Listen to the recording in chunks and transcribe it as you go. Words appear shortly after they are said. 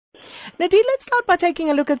Nadir, let's start by taking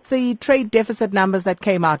a look at the trade deficit numbers that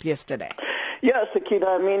came out yesterday. Yeah, Sakina,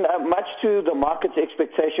 I mean, much to the market's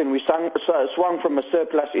expectation, we swung from a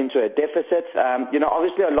surplus into a deficit.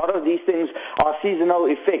 Obviously a lot of these things are seasonal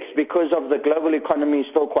effects because of the global economy is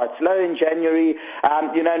still quite slow in January,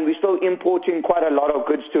 and we're still importing quite a lot of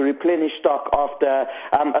goods to replenish stock after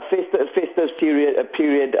a festive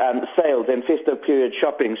period sales and festive period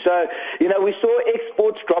shopping. So, we saw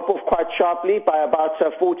exports drop off quite sharply by about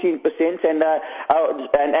 14%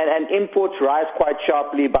 and imports rise quite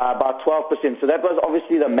sharply by about 12%. So that was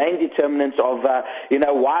obviously the main determinants of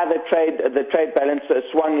why the trade balance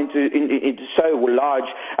swung into so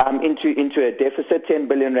large into a deficit, 10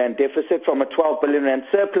 billion rand deficit from a 12 billion rand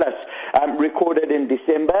surplus recorded in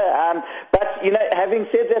December. But having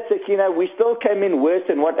said that, Sakina, we still came in worse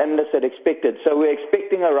than what analysts had expected. So we're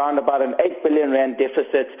expecting around about an 8 billion rand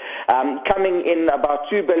deficit, coming in about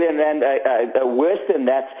 2 billion rand worse than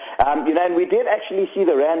that. And we did actually see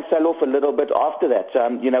the rand sell off a little bit after that.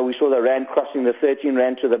 We saw the rand crossing the 13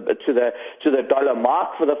 rand to the dollar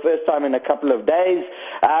mark for the first time in a couple of days.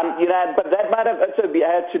 But that might have also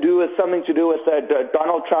had to do with something to do with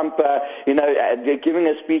Donald Trump, giving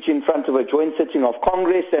a speech in front of a joint sitting of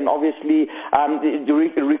Congress, and obviously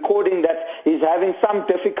recording that he's having some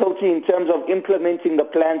difficulty in terms of implementing the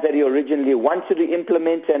plans that he originally wanted to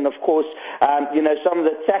implement, and of course, some of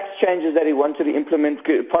the tax changes that he wanted to implement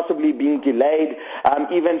possibly being delayed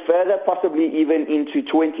even further, possibly even into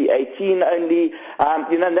 2018 only.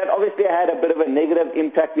 And that obviously had a bit of a negative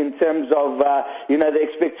impact in terms of, the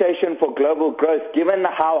expectation for global growth, given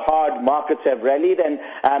how hard markets have rallied and,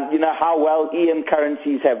 how well EM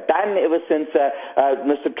currencies have done ever since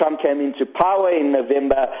Mr. Trump came into power in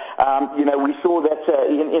November. We saw that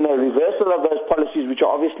in a reversal of those policies, which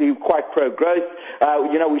are obviously quite pro-growth,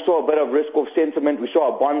 we saw a bit of risk-off sentiment. We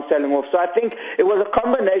saw a bond selling off. So I think it was a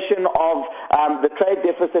combination of the trade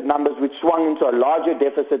deficit numbers, which swung into a larger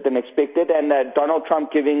deficit than expected, and Donald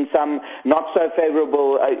Trump giving some not so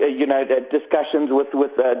favorable, discussions with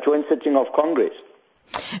joint sitting of Congress.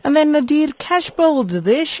 And then Nadir, Cashbuild,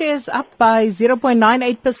 their shares up by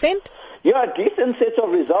 0.98%. Yeah, a decent set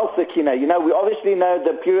of results, Sakina. We obviously know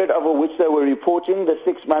the period over which they were reporting, the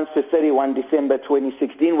 6 months to 31 December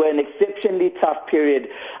 2016, were an exceptionally tough period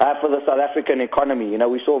for the South African economy.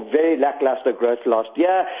 We saw very lackluster growth last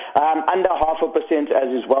year, under 0.5% as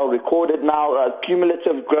is well recorded now,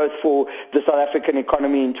 cumulative growth for the South African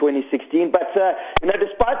economy in 2016. But,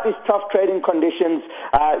 despite these tough trading conditions,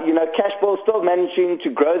 Cashbuild still managing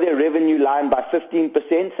to grow their revenue line by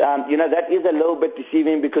 15%. That is a little bit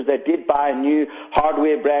deceiving because they did buy a new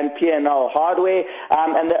hardware brand, P&L Hardware,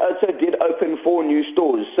 and they also did open 4 new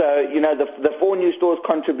stores. So, the 4 new stores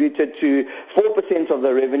contributed to 4% of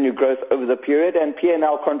the revenue growth over the period, and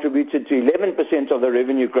P&L contributed to 11% of the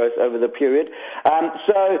revenue growth over the period.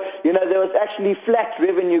 So, there was actually flat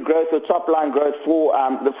revenue growth or top-line growth for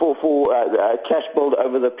Cashbuild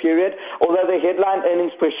over the period, although the headline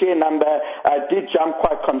earnings per share number did jump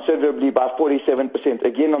quite considerably by 47%,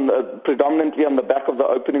 again predominantly on the back of the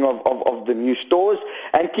opening of the new stores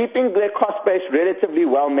and keeping their cost base relatively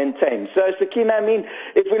well maintained. So, Sakina,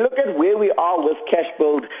 if we look at where we are with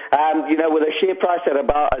Cashbuild, with a share price at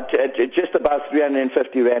about just about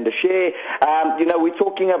 350 Rand a share, we're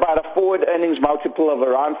talking about a forward earnings multiple of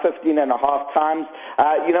around 15.5 times,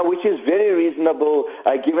 which is very reasonable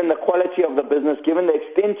given the quality of the business, given the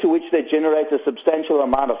extent to which they generate a substantial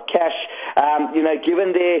amount of cash,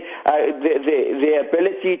 given their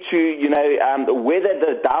ability to, weather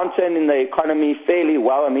the downturn in the economy fairly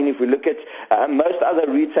well. If we look at most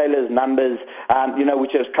other retailers' numbers,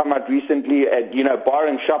 which has come out recently,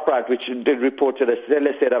 barring ShopRite, which did report a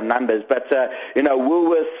stellar set of numbers, but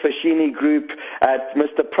Woolworths, Foschini Group,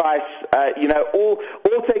 Mr. Price, all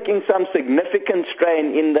taking some significant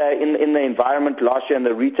strain in the environment last year, in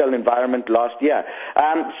the retail environment last year.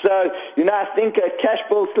 So, I think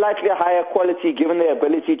Cashbuild slightly higher quality, given their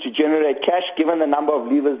ability to generate cash, given the number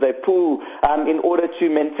of levers they pull in order to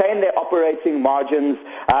maintain their operating margins,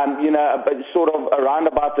 sort of around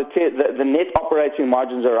about the net operating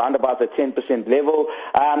margins around about the 10% level,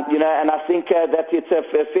 and I think that it's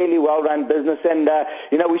a fairly well-run business, and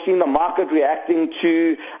we've seen the market reacting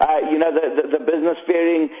to the business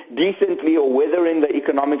faring decently or weathering the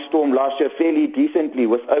economic storm last year fairly decently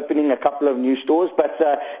with opening a couple of new stores, but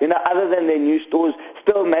other than their new stores,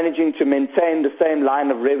 still managing to maintain the same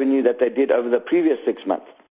line of revenue that they did over the previous 6 months.